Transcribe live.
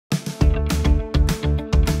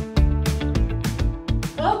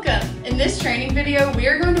this training video, we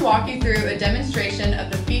are going to walk you through a demonstration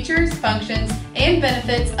of the features, functions, and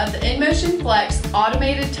benefits of the enMotion Flex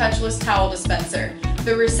automated touchless towel dispenser,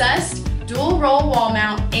 the recessed, dual roll wall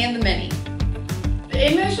mount, and the mini. The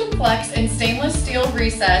enMotion Flex in stainless steel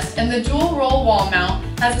recessed and the dual roll wall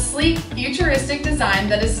mount has a sleek, futuristic design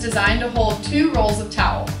that is designed to hold 2 rolls of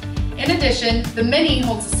towel. In addition, the mini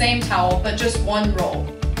holds the same towel, but just 1 roll.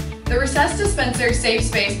 The recessed dispenser saves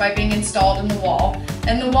space by being installed in the wall,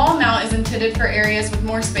 and the wall mount is intended for areas with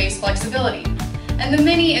more space flexibility. And the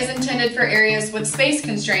mini is intended for areas with space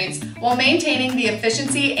constraints while maintaining the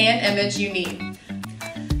efficiency and image you need.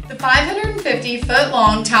 The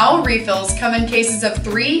 550-foot-long towel refills come in cases of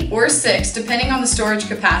 3 or 6 depending on the storage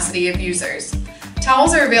capacity of users.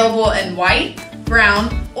 Towels are available in white,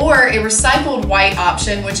 brown, or a recycled white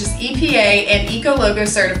option, which is EPA and Eco-Logo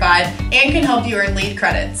certified and can help you earn LEED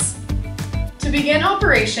credits. To begin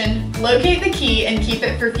operation, locate the key and keep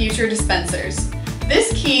it for future dispensers.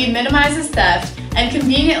 This key minimizes theft and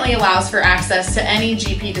conveniently allows for access to any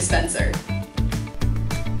GP dispenser.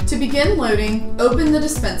 To begin loading, open the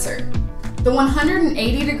dispenser. The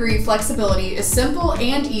 180-degree flexibility is simple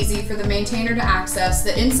and easy for the maintainer to access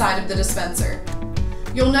the inside of the dispenser.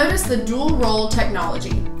 You'll notice the dual roll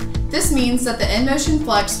technology. This means that the enMotion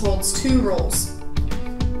Flex holds 2 rolls.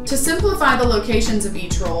 To simplify the locations of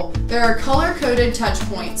each roll, there are color-coded touch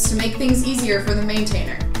points to make things easier for the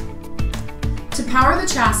maintainer. To power the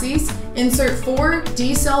chassis, insert 4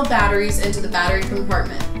 D-cell batteries into the battery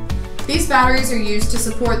compartment. These batteries are used to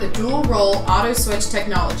support the dual roll auto switch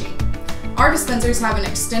technology. Our dispensers have an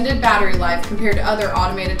extended battery life compared to other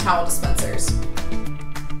automated towel dispensers.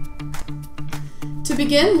 To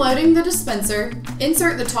begin loading the dispenser,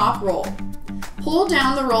 insert the top roll. Pull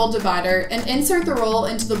down the roll divider and insert the roll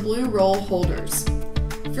into the blue roll holders.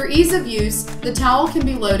 For ease of use, the towel can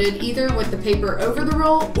be loaded either with the paper over the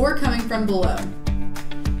roll or coming from below.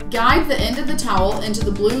 Guide the end of the towel into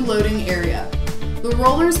the blue loading area. The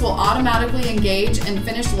rollers will automatically engage and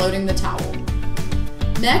finish loading the towel.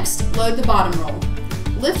 Next, load the bottom roll.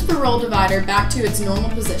 Lift the roll divider back to its normal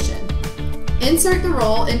position. Insert the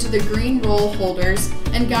roll into the green roll holders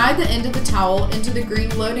and guide the end of the towel into the green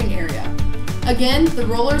loading area. Again, the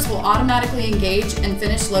rollers will automatically engage and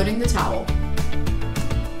finish loading the towel.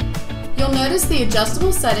 You'll notice the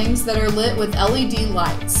adjustable settings that are lit with LED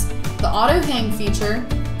lights, the auto hang feature,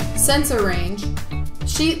 sensor range,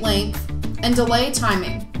 sheet length, and delay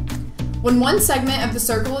timing. When one segment of the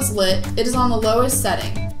circle is lit, it is on the lowest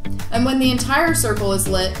setting, and when the entire circle is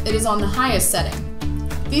lit, it is on the highest setting.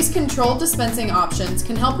 These controlled dispensing options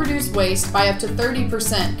can help reduce waste by up to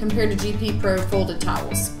 30% compared to GP Pro folded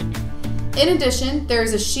towels. In addition, there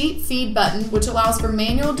is a sheet feed button which allows for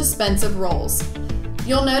manual dispense of rolls.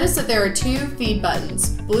 You'll notice that there are 2 feed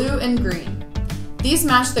buttons, blue and green. These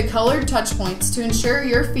match the colored touch points to ensure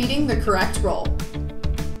you're feeding the correct roll.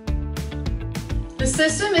 The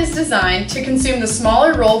system is designed to consume the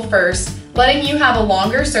smaller roll first, letting you have a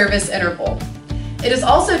longer service interval. It is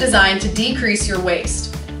also designed to decrease your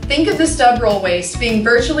waste. Think of the stub roll waste being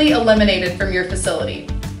virtually eliminated from your facility.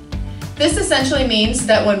 This essentially means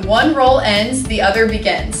that when one roll ends, the other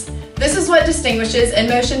begins. This is what distinguishes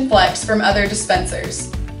enMotion Flex from other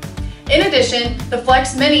dispensers. In addition, the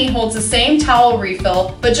Flex Mini holds the same towel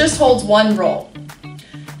refill, but just holds 1 roll.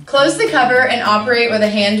 Close the cover and operate with a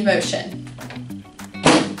hand motion.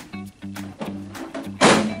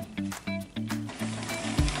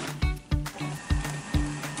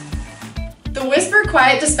 The whisper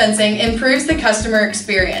quiet dispensing improves the customer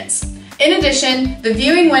experience. In addition, the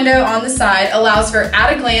viewing window on the side allows for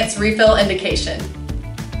at-a-glance refill indication.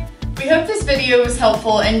 We hope this video was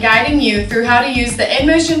helpful in guiding you through how to use the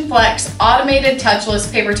enMotion Flex automated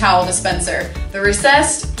touchless paper towel dispenser, the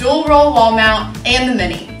recessed, dual roll wall mount, and the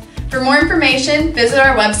mini. For more information, visit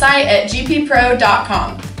our website at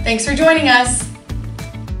gppro.com. Thanks for joining us.